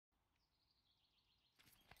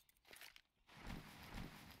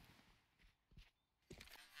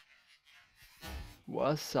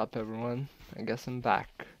What's up everyone? I guess I'm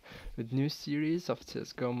back with new series of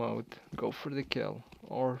CSGO mode, Go for the Kill,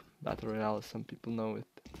 or Battle Royale as some people know it.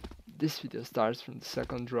 This video starts from the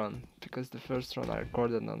second run, because the first run I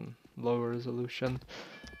recorded on lower resolution,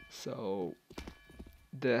 so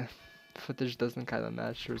the footage doesn't kinda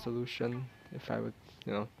match resolution if I would,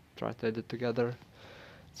 try to edit together.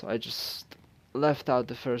 So I just left out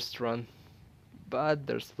the first run, but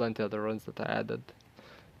there's plenty other runs that I added.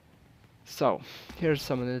 So, here's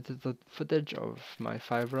some edited footage of my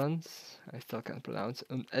 5 runs. I still can't pronounce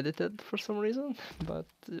unedited for some reason, but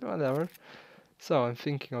whatever. So, I'm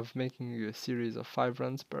thinking of making a series of 5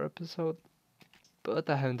 runs per episode, but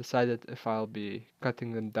I haven't decided if I'll be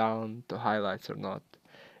cutting them down to highlights or not.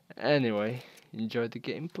 Anyway, enjoy the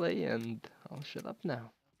gameplay and I'll shut up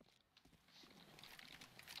now.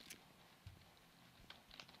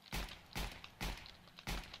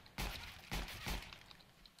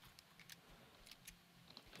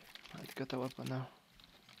 I've got a weapon now.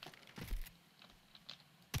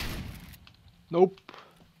 Nope!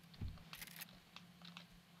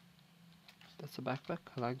 That's a backpack,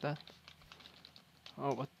 I like that.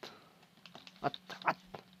 Oh, what? What?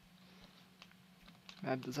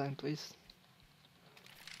 Map design, please.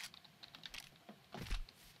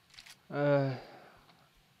 I'm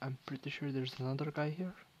pretty sure there's another guy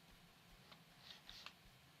here.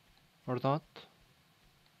 Or not?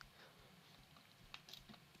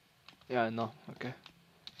 Yeah, no, okay.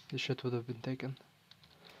 This shit would have been taken.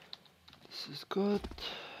 This is good.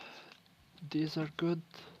 These are good.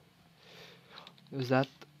 Is that?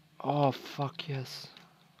 Oh, fuck yes.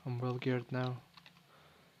 I'm well geared now.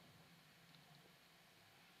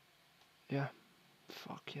 Yeah.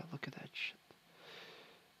 Fuck yeah, look at that shit.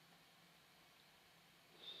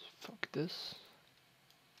 Fuck this.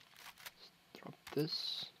 Drop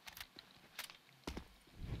this.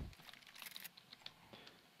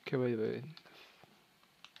 Okay, wait.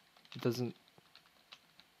 It doesn't...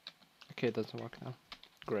 Okay, it doesn't work now.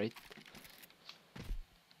 Great.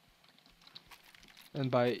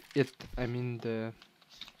 And by it, I mean the...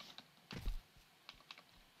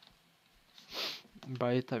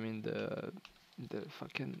 By it, I mean the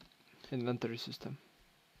fucking inventory system.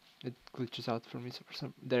 It glitches out for me, so for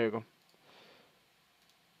some... There you go.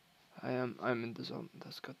 I'm in the zone,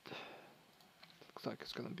 that's good. Looks like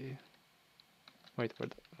it's gonna be... Wait,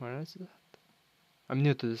 where is that? I'm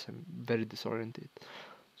new to this, I'm very disoriented.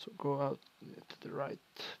 So go out to the right,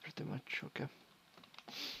 pretty much, okay.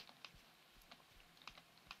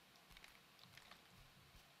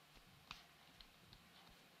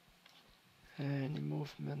 Any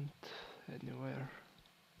movement, anywhere.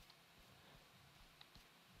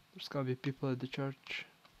 There's gonna be people at the church.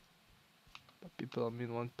 By people, I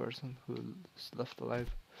mean one person who's left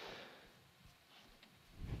alive.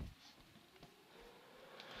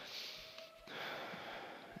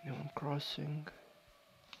 Anyone crossing?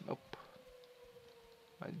 Nope.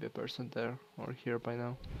 Might be a person there or here by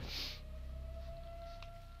now.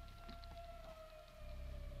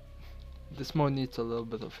 This mode needs a little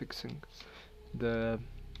bit of fixing. The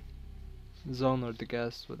zone or the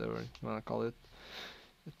gas, whatever you wanna call it,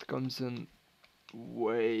 it comes in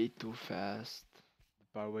way too fast.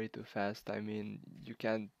 By way too fast, I mean you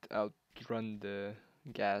can't outrun the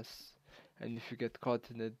gas, and if you get caught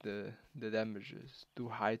in it, the damage is too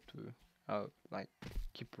high to like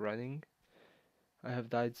keep running. I have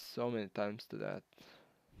died so many times to that.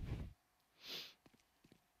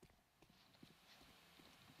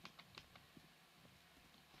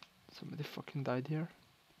 Somebody fucking died here.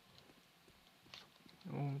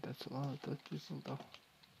 Oh, that's a lot of dead people though.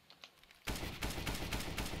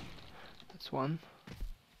 That's one.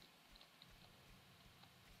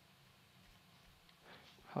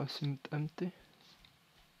 House seemed empty.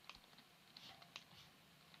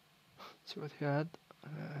 See what he had.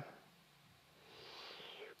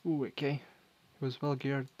 Ooh, okay. He was well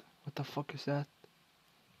geared. What the fuck is that?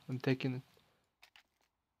 I'm taking it.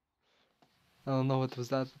 I don't know what was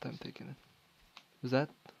that, but I'm taking it. Was that?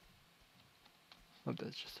 Oh,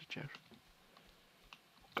 that's just a chair.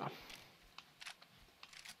 God.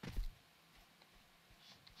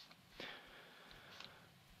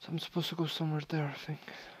 So I'm supposed to go somewhere there, I think.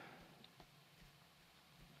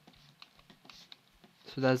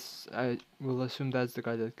 So that's, I will assume that's the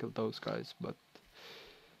guy that killed those guys, but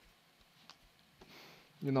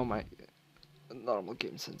you know my normal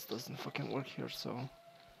game sense doesn't fucking work here, so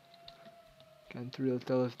can't really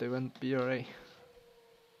tell if they went B or A.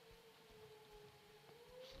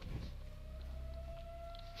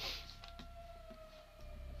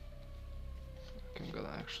 Okay, I'm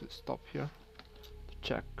gonna actually stop here to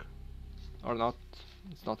check. Or not,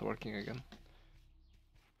 it's not working again.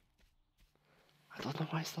 I don't know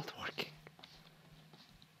why it's not working.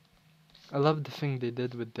 I love the thing they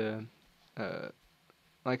did with the,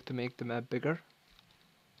 like to make the map bigger.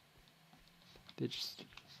 They just,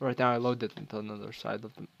 right now I loaded into another side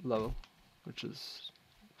of the level, which is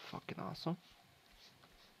fucking awesome.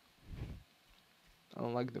 I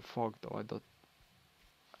don't like the fog though. I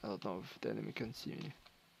don't know if the enemy can see me.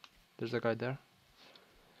 There's a guy there.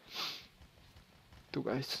 Two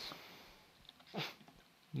guys.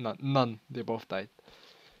 None. They both died.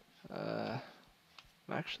 I'm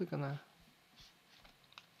actually gonna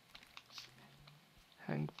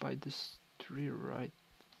hang by this tree right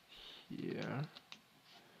here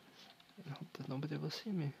and hope that nobody will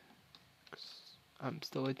see me. Cause I'm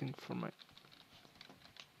still waiting for my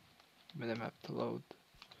minimap to load.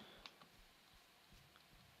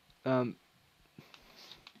 I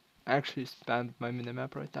actually spammed my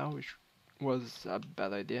minimap right now, which was a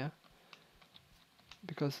bad idea.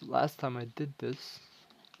 Because last time I did this,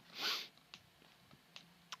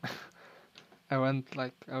 I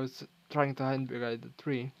was trying to hide behind the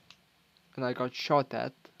tree, and I got shot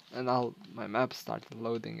at, and now my map started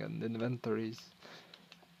loading and inventories,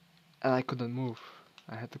 and I couldn't move.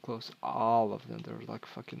 I had to close all of them. There were like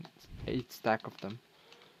fucking 8 stack of them.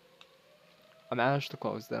 I managed to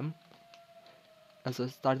close them. As I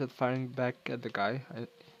started firing back at the guy, I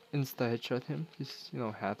insta headshot him. He's,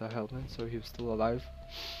 had a helmet, so he was still alive.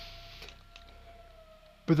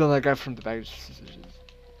 But then a guy from the back just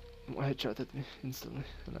headshotted me instantly,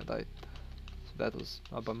 and I died. So that was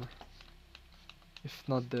a bummer. If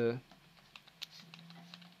not the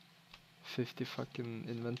 50 fucking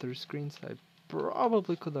inventory screens, I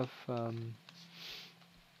probably could have,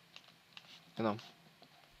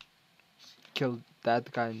 killed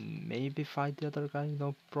that guy and maybe fight the other guy,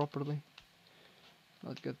 properly.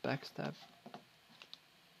 Not get backstab.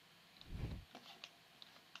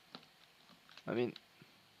 I mean,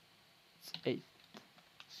 it's 8.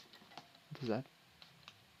 What is that?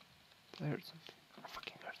 I heard something. I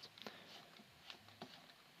fucking heard something.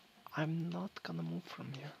 I'm not gonna move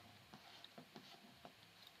from here.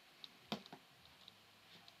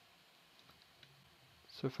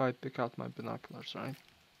 So if I pick out my binoculars, right?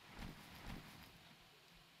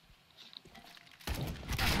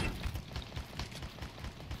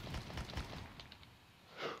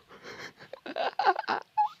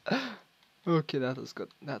 Okay, that was good.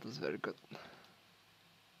 That was very good.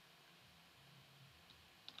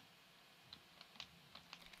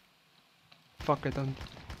 Fuck,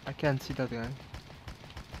 I can't see that guy.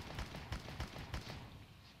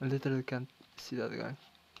 I literally can't see that guy.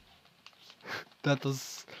 That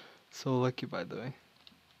was so lucky, by the way.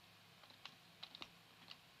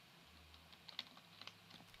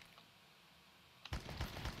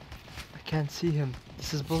 I can't see him.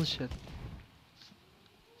 This is bullshit.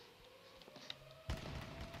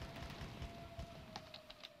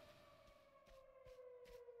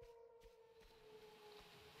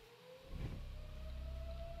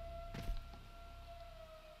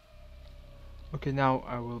 Okay, now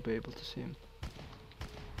I will be able to see him.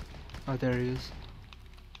 Oh, there he is.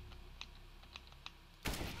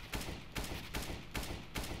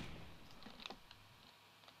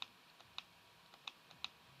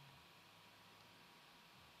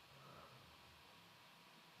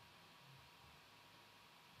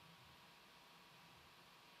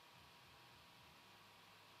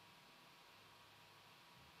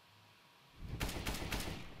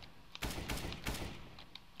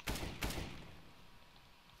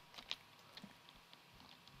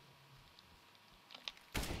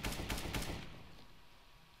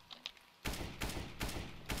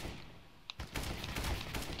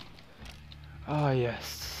 Oh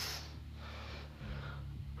yes.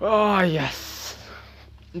 Oh yes.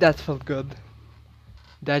 That felt good.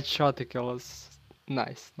 That shot to kill was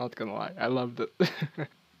nice, not gonna lie. I loved it.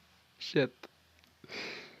 Shit.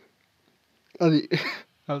 I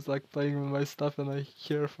I was like playing with my stuff and I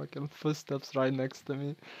hear fucking footsteps right next to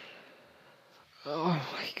me. Oh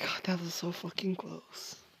my god, that was so fucking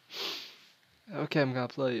close. Okay, I'm gonna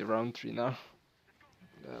play round 3 now.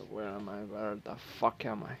 Where am I? Where the fuck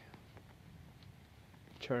am I?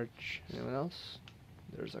 Church. Anyone else?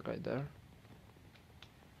 There's a guy there.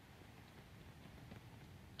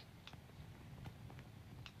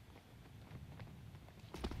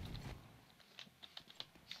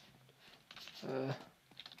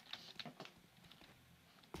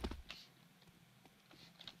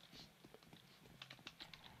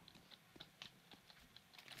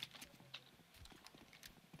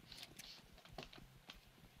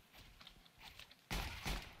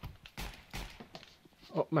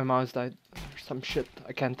 Oh, my mouse died. Some shit.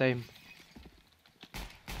 I can't aim.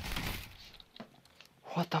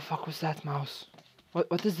 the fuck was that, mouse?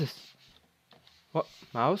 What is this? What?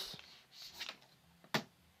 Mouse?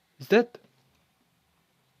 Is that?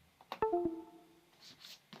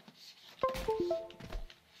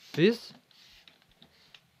 This?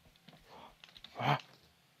 I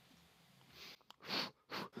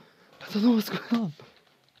don't know what's going on.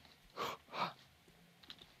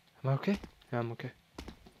 Am I okay? Yeah, I'm okay.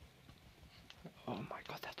 Oh my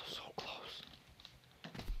god, that was so close.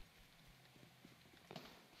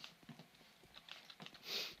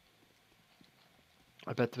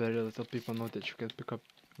 I bet very little people know that you can pick up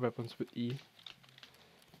weapons with E.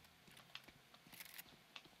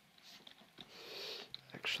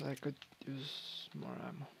 Actually, I could use more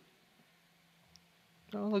ammo.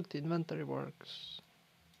 Oh look, the inventory works.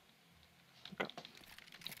 Okay.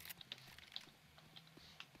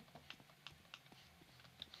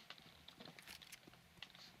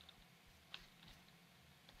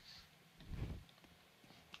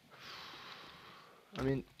 I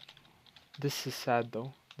mean, this is sad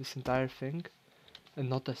though. This entire thing. And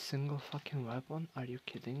not a single fucking weapon? Are you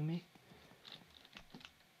kidding me?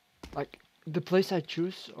 Like, the place I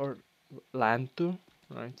choose or land to,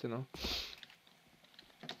 right, you know,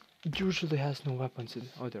 it usually has no weapons in.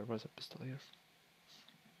 Oh, there was a pistol here.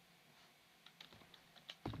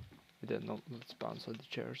 I didn't know. Let's bounce on the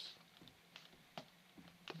chairs.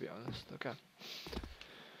 To be honest, okay.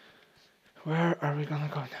 Where are we gonna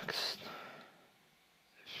go next?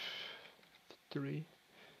 3.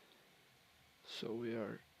 So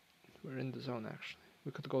we're in the zone actually.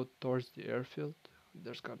 We could go towards the airfield.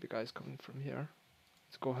 There's gonna be guys coming from here.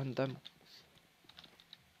 Let's go hunt them.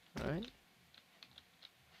 Right?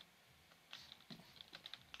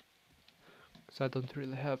 Because I don't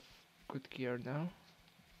really have good gear now.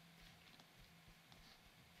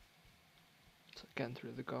 So I can't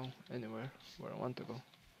really go anywhere where I want to go.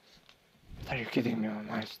 Are you kidding me? On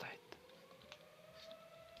my side.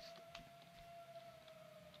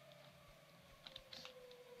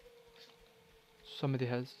 Somebody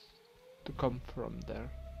has to come from there.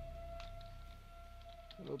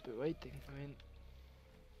 We'll be waiting. I mean,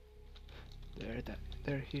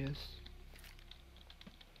 there he is.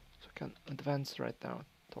 So I can advance right now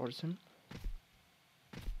towards him.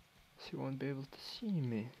 So he won't be able to see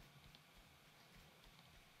me.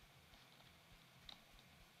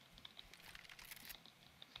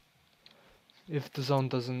 If the zone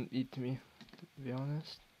doesn't eat me, to be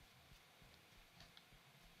honest.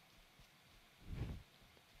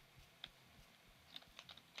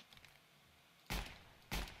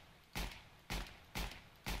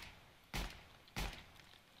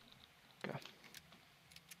 Okay.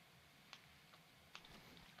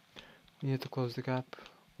 We need to close the gap,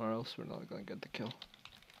 or else we're not gonna get the kill.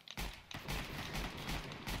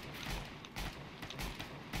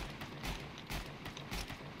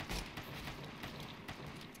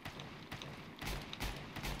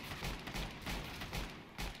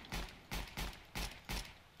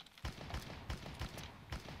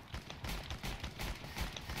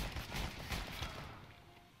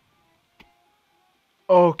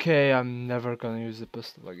 Okay, I'm never gonna use the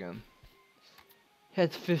pistol again. He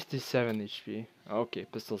had 57 HP. Okay,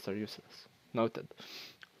 pistols are useless. Noted.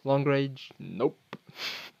 Long range? Nope.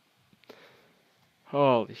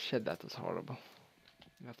 Holy shit, that was horrible.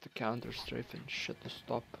 You have to counter strafe and shit to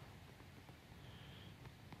stop.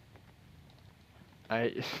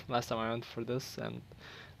 Last time I went for this and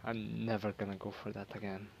I'm never gonna go for that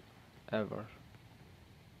again. Ever.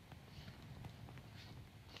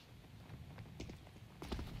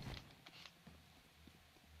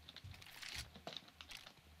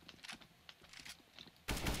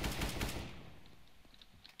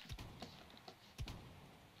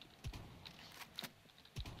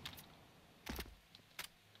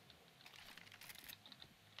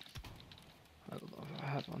 I don't know if I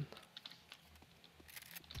have one.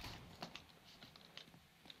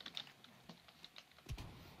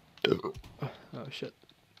 Oh shit.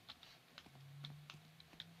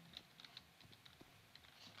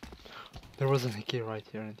 There was an AK right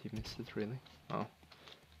here and he missed it, really? Oh.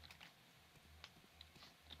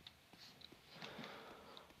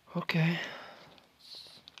 Okay.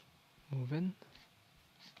 Let's move in.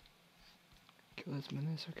 Kill as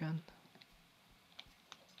many as I can.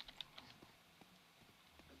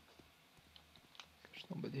 There's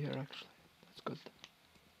nobody here actually. That's good.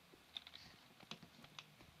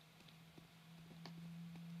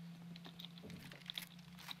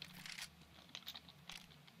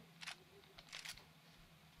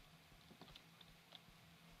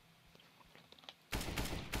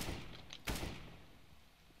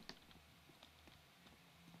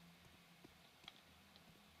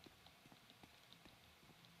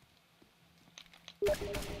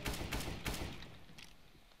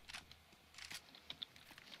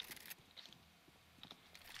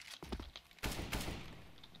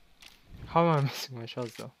 How am I missing my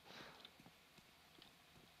shots though?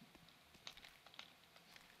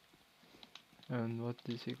 And what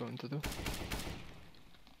is he going to do? Okay,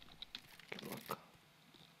 look.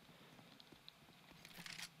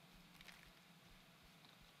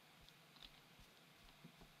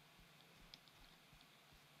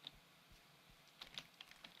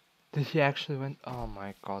 Did he actually win? Oh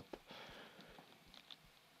my god.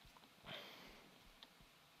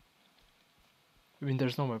 I mean,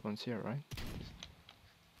 there's no weapons here, right?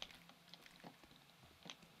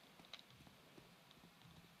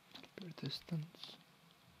 Keep your distance.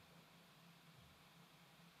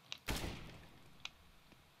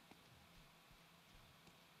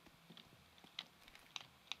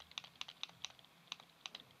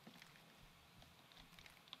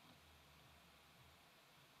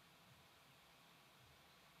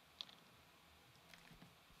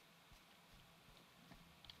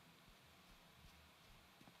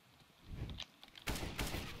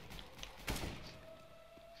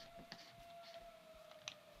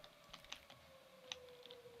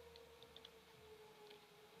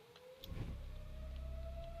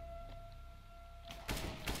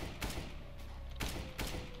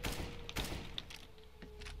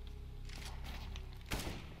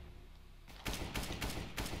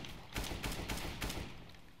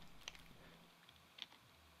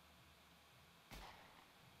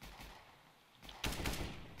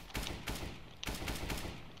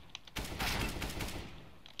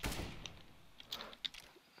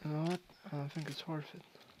 You know what? I don't think it's worth it.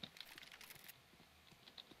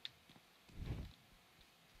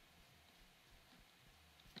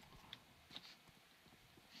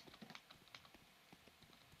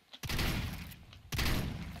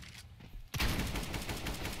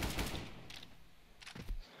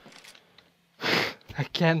 I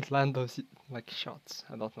can't land those like shots.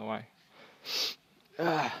 I don't know why.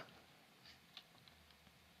 Ah.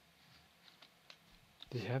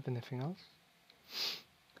 Do you have anything else?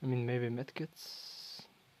 I mean, maybe medkits?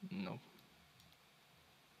 No.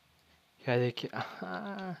 He had AK.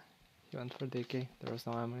 Aha! He went for the AK. There was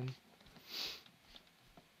no ammo in.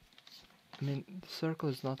 I mean, the circle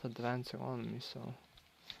is not advancing on me, so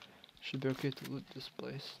should be okay to loot this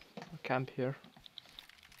place. I'll camp here.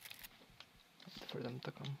 Wait for them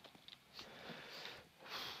to come.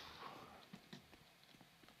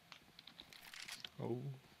 Oh,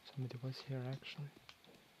 somebody was here actually.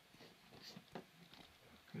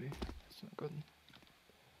 Okay, that's not good.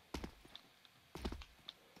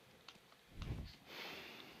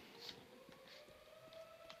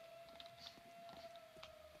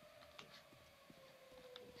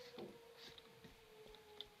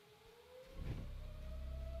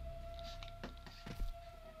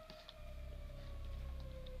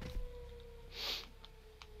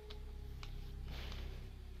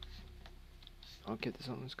 Okay, this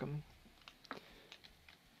one is coming.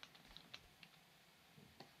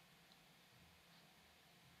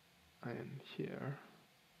 I am here.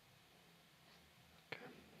 Okay.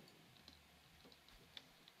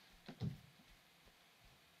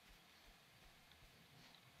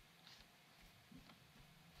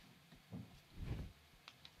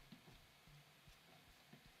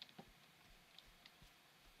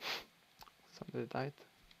 Somebody died.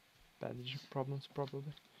 Bandage problems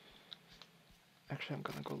probably. Actually, I'm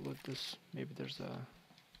gonna go loot this. Maybe there's a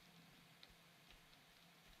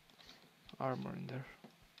armor in there.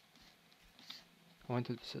 I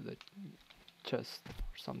wanted to say the chest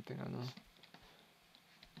or something, I don't know.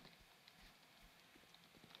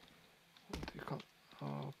 What do you call?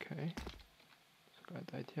 Oh, okay. This guy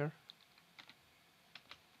died here.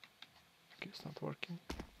 Okay, it's not working.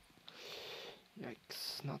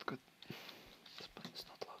 Yikes, not good. This button is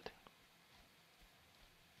not loading.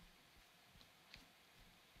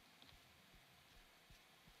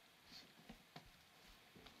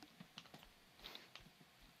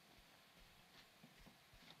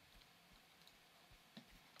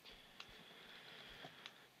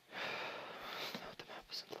 No, the map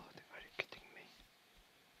isn't loading. Are you kidding me?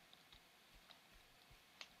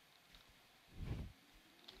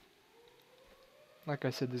 Like I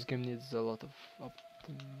said, this game needs a lot of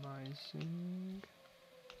optimizing.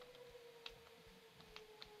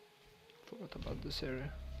 Forgot about this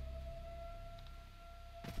area.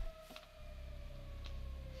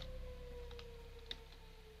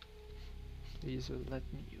 Please let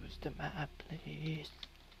me use the map, please.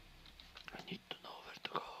 I need to know where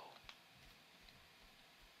to go.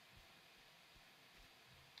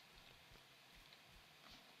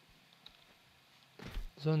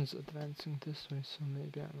 Zone is advancing this way, so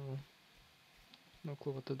maybe I don't know. No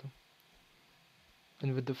clue what to do.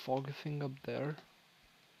 And with the fog thing up there,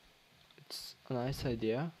 it's a nice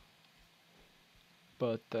idea,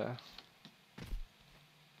 but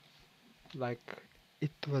like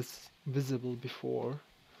it was visible before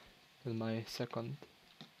in my second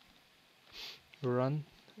run.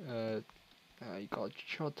 I got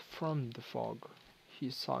shot from the fog.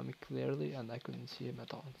 He saw me clearly and I couldn't see him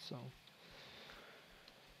at all, so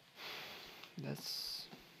that's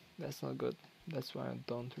not good. That's why I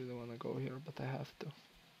don't really want to go here, but I have to.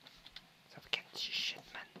 So I can't see shit,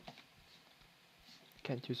 man.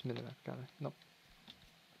 Can't use minimap, can I? Nope.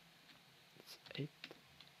 It's 8.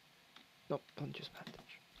 Nope, don't use vantage.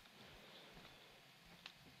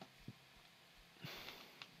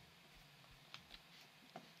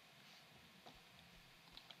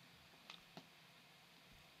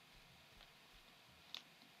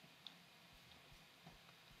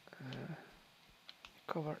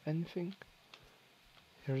 Cover anything.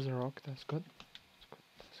 Here's a rock, that's good.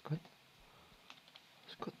 That's good.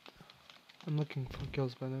 That's good. I'm looking for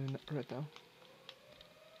kills by the way right now.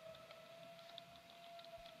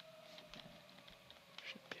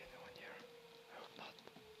 Should be anyone here. I hope not.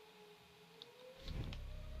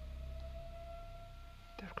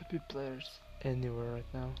 There could be players anywhere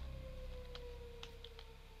right now.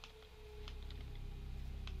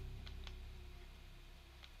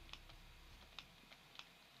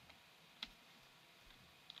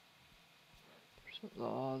 There's a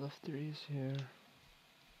lot of trees here.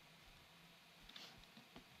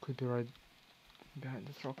 Could be right behind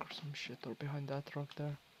that rock or some shit, or behind that rock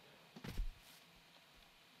there.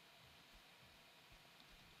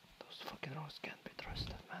 Those fucking rocks can't be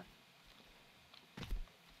trusted, man.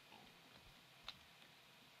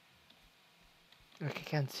 Like I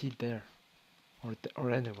can't see there,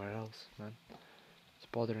 or anywhere else, man. It's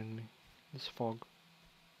bothering me. This fog.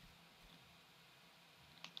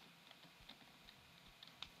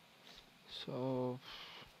 So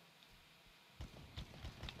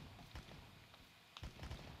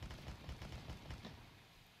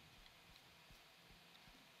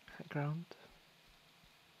high ground.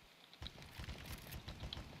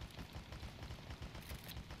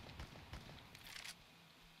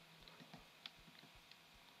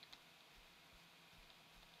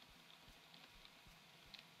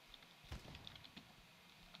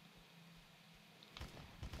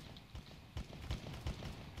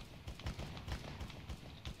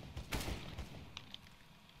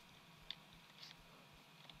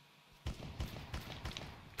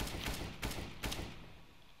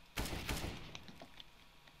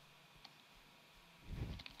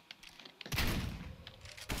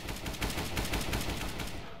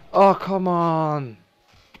 Oh, come on!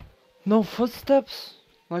 No footsteps?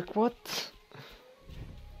 Like what?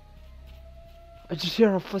 I just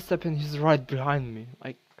hear a footstep and he's right behind me.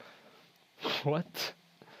 Like, what?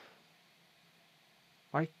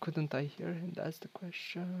 Why couldn't I hear him? That's the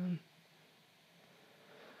question.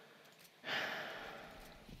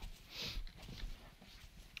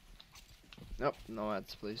 Nope, no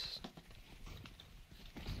ads, please.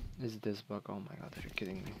 Is this bug? Oh my god, are you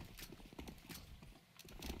kidding me?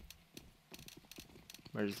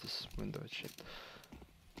 Where is this window? Shit.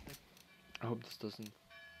 I hope this doesn't.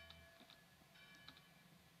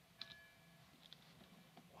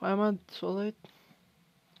 Why am I so late?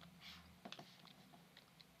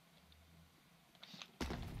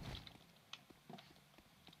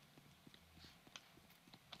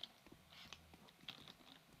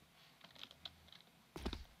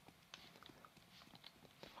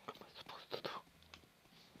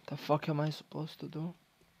 The fuck am I supposed to do?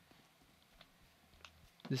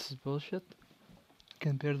 This is bullshit. I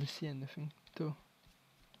can barely see anything too.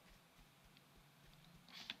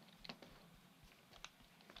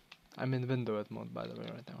 I'm in window at mode by the way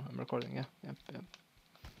right now. I'm recording, yeah. Yep. I'm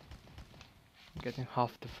getting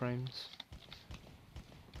half the frames.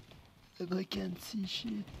 And I can't see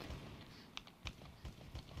shit.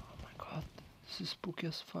 Oh my god. This is spooky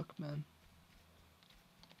as fuck, man.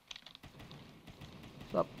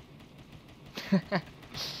 Stop.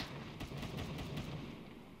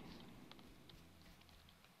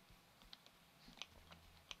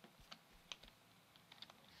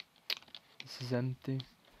 This is empty.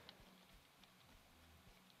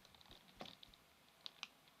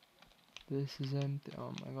 This is empty.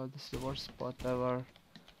 Oh my god, this is the worst spot ever.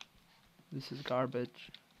 This is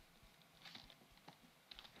garbage.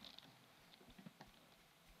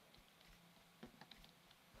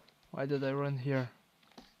 Why did I run here?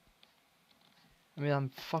 I mean, I'm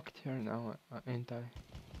fucked here now, ain't I?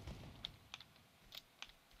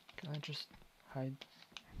 Can I just hide?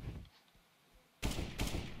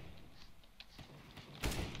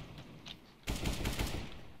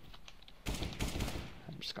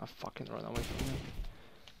 just gonna fucking run away from him.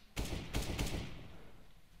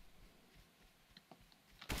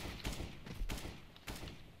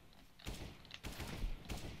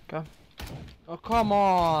 Okay. Oh, come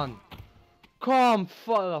on! Come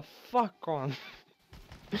the fuck on!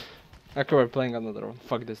 Okay, we're playing another one.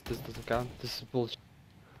 Fuck this, this doesn't count. This is bullshit.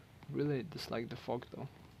 Really dislike the fog though.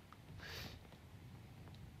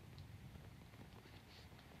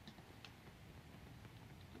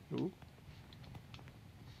 Ooh.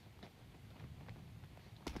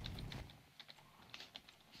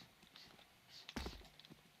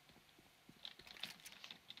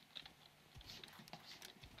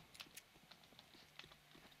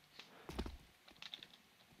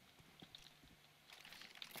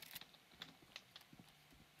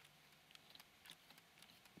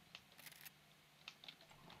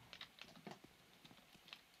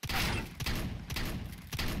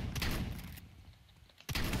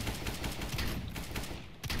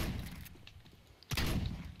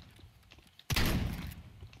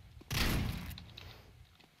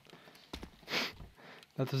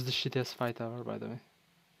 That was the shittiest fight ever, by the way.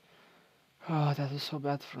 Oh, that was so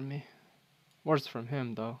bad from me. Worse from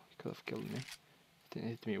him, though. He could have killed me. He didn't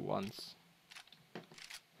hit me once.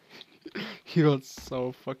 He got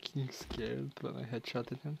so fucking scared when I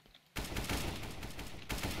headshotted him.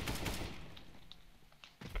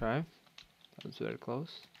 Okay. That was very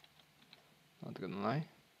close. Not gonna lie.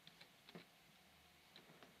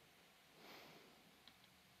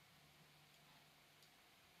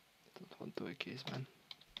 Don't want to case, man.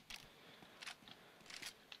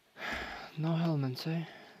 No helmets, eh?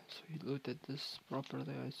 So he looted this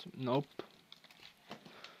properly, I assume. Nope.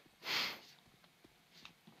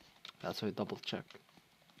 That's why I double check.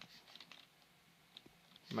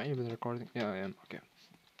 Am I even recording? Yeah, I am. Okay.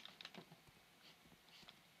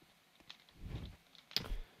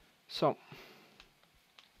 So.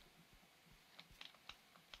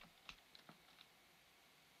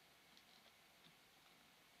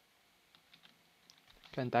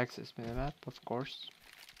 Can't access minimap, of course.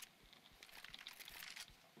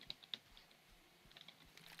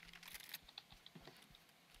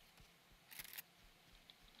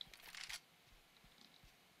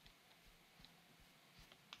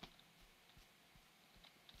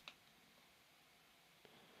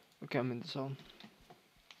 Okay, I'm in the zone.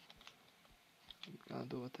 I'm gonna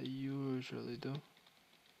do what I usually do.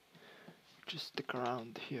 Just stick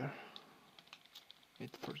around here.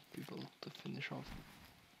 Wait for people to finish off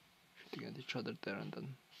shooting at each other there and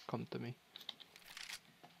then come to me.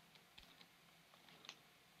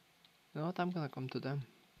 You know what? I'm gonna come to them.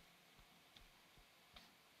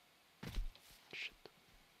 Shit.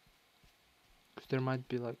 Because there might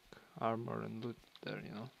be like armor and loot there,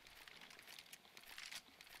 you know.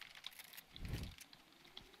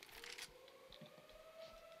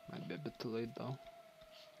 Might be a bit too late though.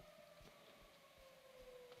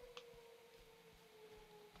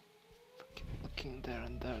 Fucking looking there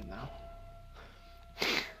and there now. I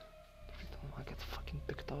don't wanna get fucking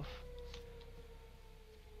picked off.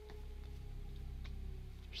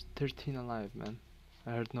 There's 13 alive, man.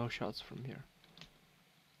 I heard no shots from here.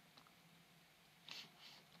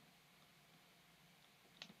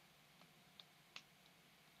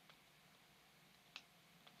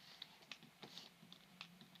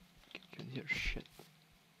 Can hear shit.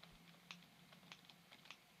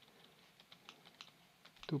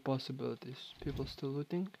 Two possibilities. People still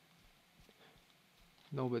looting.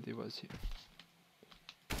 Nobody was here.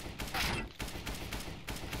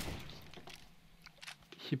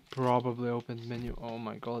 He probably opened menu. Oh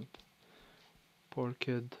my god. Poor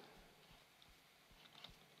kid.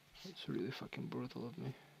 It's really fucking brutal of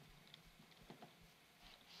me.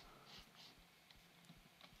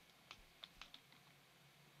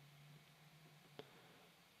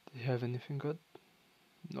 Do you have anything good?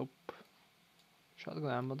 Nope.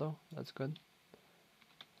 Shotgun ammo though, that's good.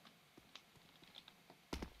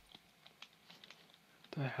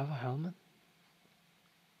 Do I have a helmet?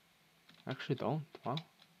 Actually don't, wow.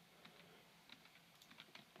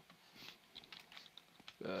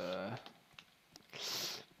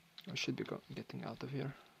 I should be getting out of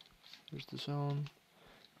here. Here's the zone.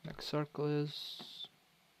 Next circle is...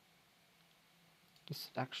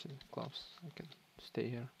 It's actually close. I can stay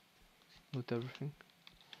here. Loot everything.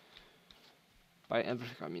 By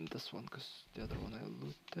everything I mean this one, because the other one I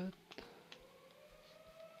looted.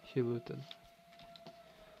 He looted.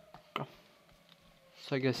 Go.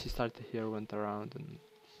 So I guess he started here, went around, and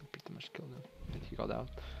pretty much killed him. And he got out.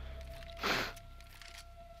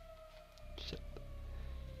 Shit.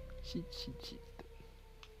 Shit.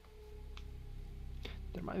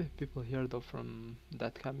 There might be people here though from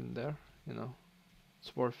that cabin there, you know.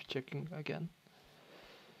 It's worth checking again.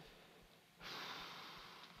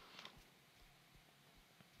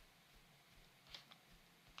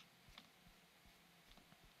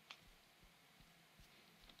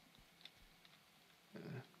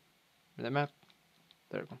 The map.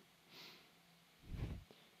 There we go.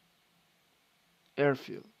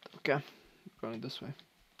 Airfield. Okay, going this way.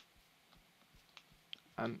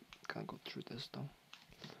 Can't go through this though.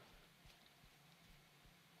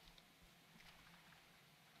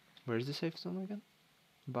 Where is the safe zone again?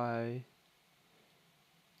 By.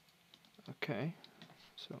 Okay,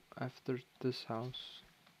 so after this house,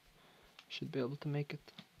 should be able to make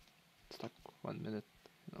it. It's like 1 minute,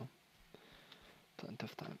 you know, plenty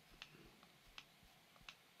of time.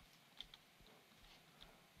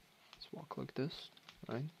 Let's walk like this,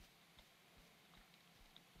 right?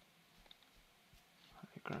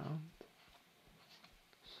 High ground.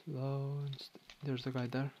 Slow and there's a guy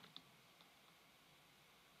there.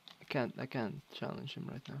 I can't challenge him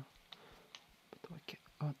right now. But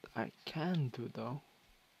what I can do though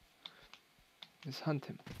is hunt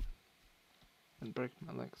him and break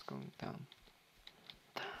my legs going down.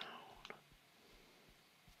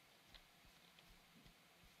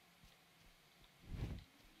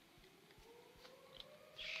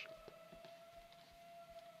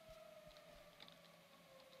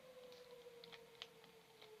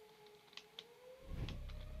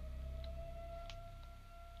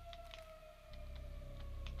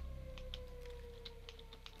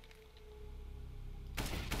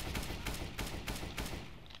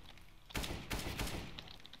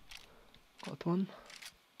 Got one.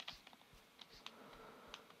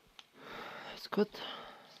 That's good.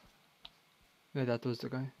 Yeah, that was the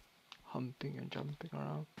guy. Humping and jumping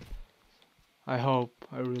around. I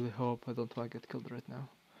really hope I don't want to get killed right now.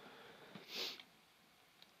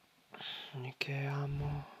 Okay,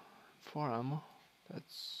 ammo. 4 ammo.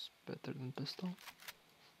 That's better than pistol.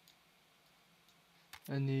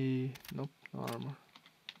 Any... Nope, no armor.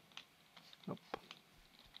 Nope.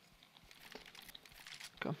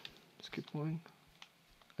 Okay, let's keep moving.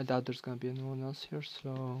 I doubt there's gonna be anyone else here,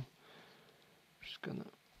 so... Just gonna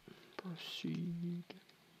proceed.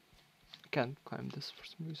 I can't climb this for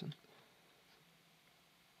some reason.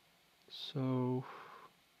 So...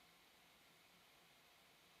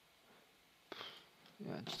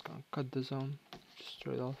 Yeah, just gonna cut the zone. Just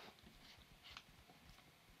straight off.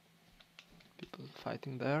 People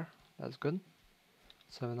fighting there. That's good.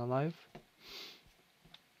 7 alive.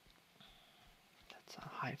 That's a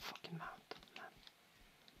high fucking mountain, man.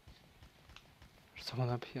 There's someone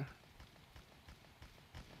up here.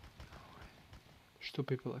 No way. There's 2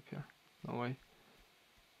 people up here. No way.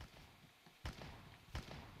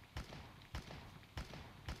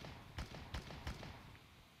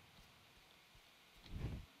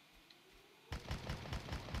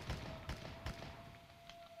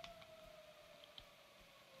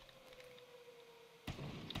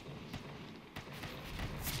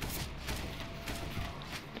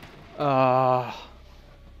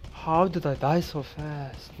 How did I die so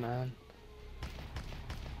fast, man?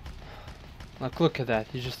 Like, look at that,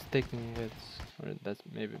 he's just taking hits. Or that's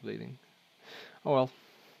maybe bleeding. Oh well.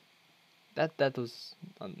 That was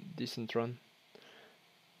a decent run.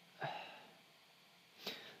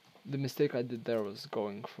 The mistake I did there was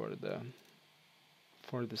going for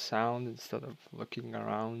the sound instead of looking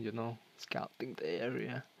around, you know, scouting the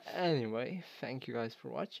area. Anyway, thank you guys for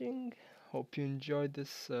watching. Hope you enjoyed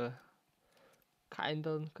this kind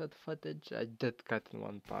of uncut footage. I did cut in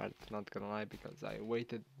one part, not gonna lie, because I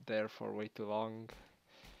waited there for way too long.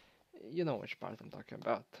 You know which part I'm talking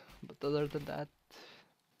about. But other than that,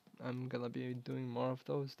 I'm gonna be doing more of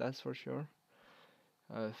those, that's for sure.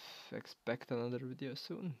 Expect another video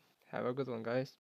soon. Have a good one, guys.